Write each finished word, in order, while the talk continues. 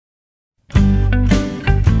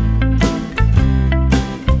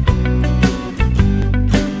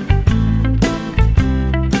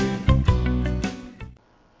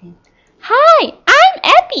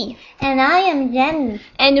I'm Jenny.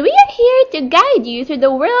 And we are here to guide you through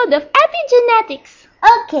the world of epigenetics.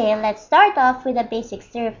 Okay, let's start off with the basics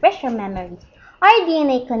to refresh your memory. Our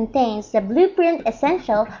DNA contains the blueprint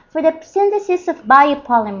essential for the synthesis of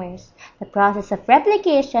biopolymers. The process of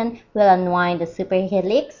replication will unwind the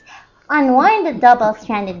superhelix, unwind the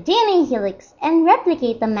double-stranded DNA helix, and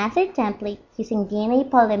replicate the master template using DNA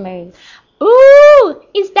polymerase. Ooh!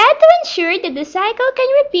 Is that to ensure that the cycle can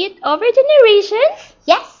repeat over generations?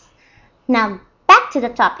 Yes! Now, back to the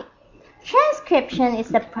topic. Transcription is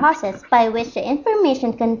the process by which the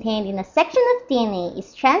information contained in a section of DNA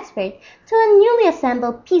is transferred to a newly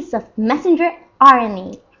assembled piece of messenger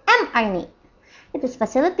RNA, mRNA. It is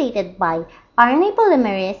facilitated by RNA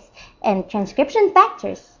polymerase and transcription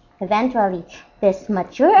factors. Eventually, this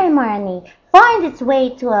mature mRNA finds its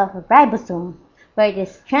way to a ribosome, where it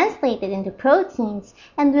is translated into proteins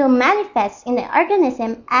and will manifest in the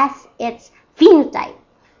organism as its phenotype.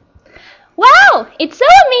 Wow! It's so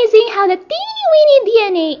amazing how the teeny-weeny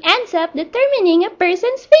DNA ends up determining a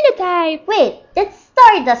person's phenotype. Wait, that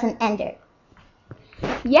story doesn't end there.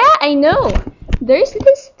 Yeah, I know. There's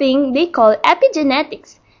this thing they call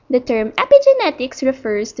epigenetics. The term epigenetics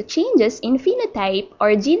refers to changes in phenotype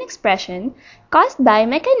or gene expression caused by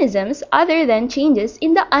mechanisms other than changes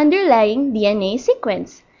in the underlying DNA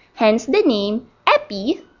sequence. Hence the name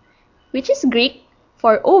epi, which is Greek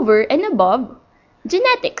for over and above,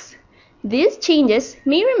 genetics. These changes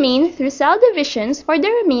may remain through cell divisions for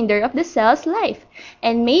the remainder of the cell's life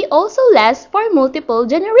and may also last for multiple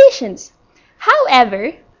generations.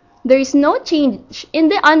 However, there is no change in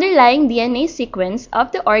the underlying DNA sequence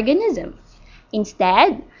of the organism.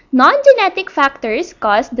 Instead, non-genetic factors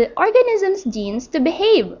cause the organism's genes to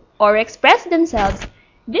behave or express themselves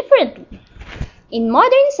differently. In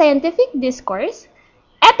modern scientific discourse,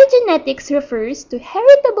 epigenetics refers to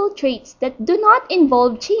heritable traits that do not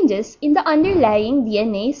involve changes in the underlying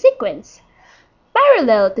DNA sequence.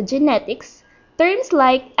 Parallel to genetics, terms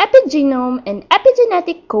like epigenome and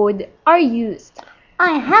epigenetic code are used.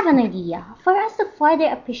 I have an idea. For us to further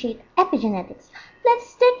appreciate epigenetics,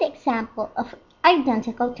 let's take the example of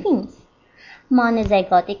identical twins.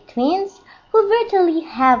 Monozygotic twins who virtually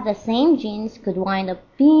have the same genes could wind up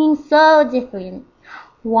being so different.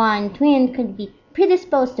 One twin could be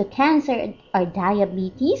predisposed to cancer or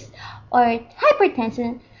diabetes or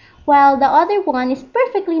hypertension, while the other one is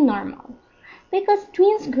perfectly normal. Because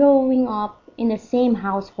twins growing up in the same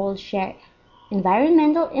household share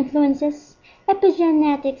environmental influences,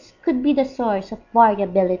 epigenetics could be the source of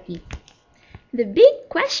variability. The big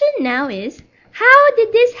question now is, how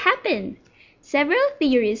did this happen? Several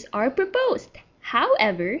theories are proposed.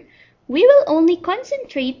 However, we will only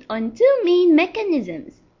concentrate on two main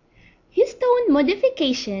mechanisms: histone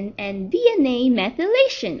modification and DNA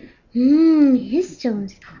methylation.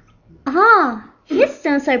 Histones.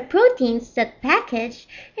 Histones are proteins that package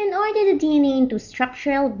and order the DNA into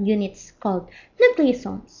structural units called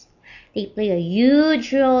nucleosomes. They play a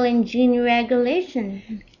huge role in gene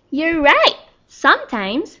regulation. You're right!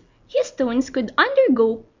 Sometimes, histones could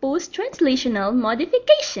undergo post-translational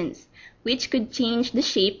modifications, which could change the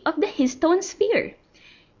shape of the histone sphere.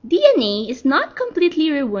 DNA is not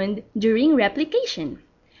completely ruined during replication.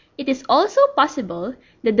 It is also possible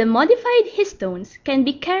that the modified histones can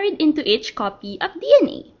be carried into each copy of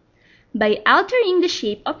DNA. By altering the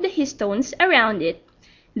shape of the histones around it,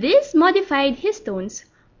 these modified histones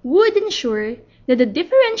would ensure that the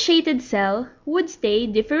differentiated cell would stay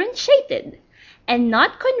differentiated and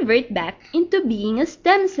not convert back into being a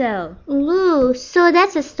stem cell. Ooh, so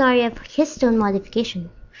that's a story of histone modification.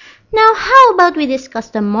 Now, how about we discuss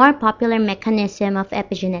the more popular mechanism of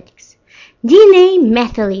epigenetics? DNA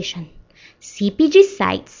methylation. CpG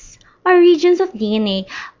sites are regions of DNA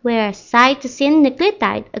where a cytosine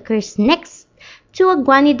nucleotide occurs next to a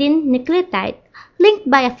guanidine nucleotide linked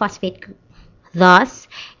by a phosphate group. Thus,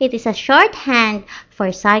 it is a shorthand for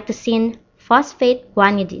cytosine phosphate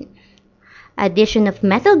guanidine. Addition of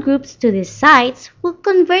methyl groups to these sites will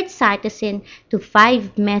convert cytosine to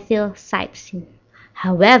 5-methylcytosine.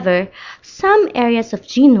 However, some areas of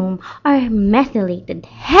genome are methylated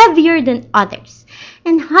heavier than others,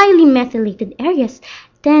 and highly methylated areas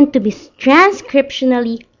tend to be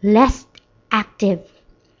transcriptionally less active.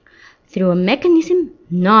 Through a mechanism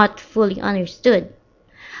not fully understood,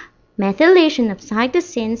 methylation of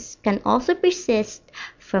cytosines can also persist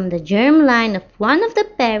from the germline of one of the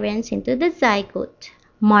parents into the zygote,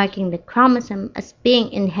 marking the chromosome as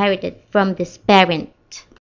being inherited from this parent.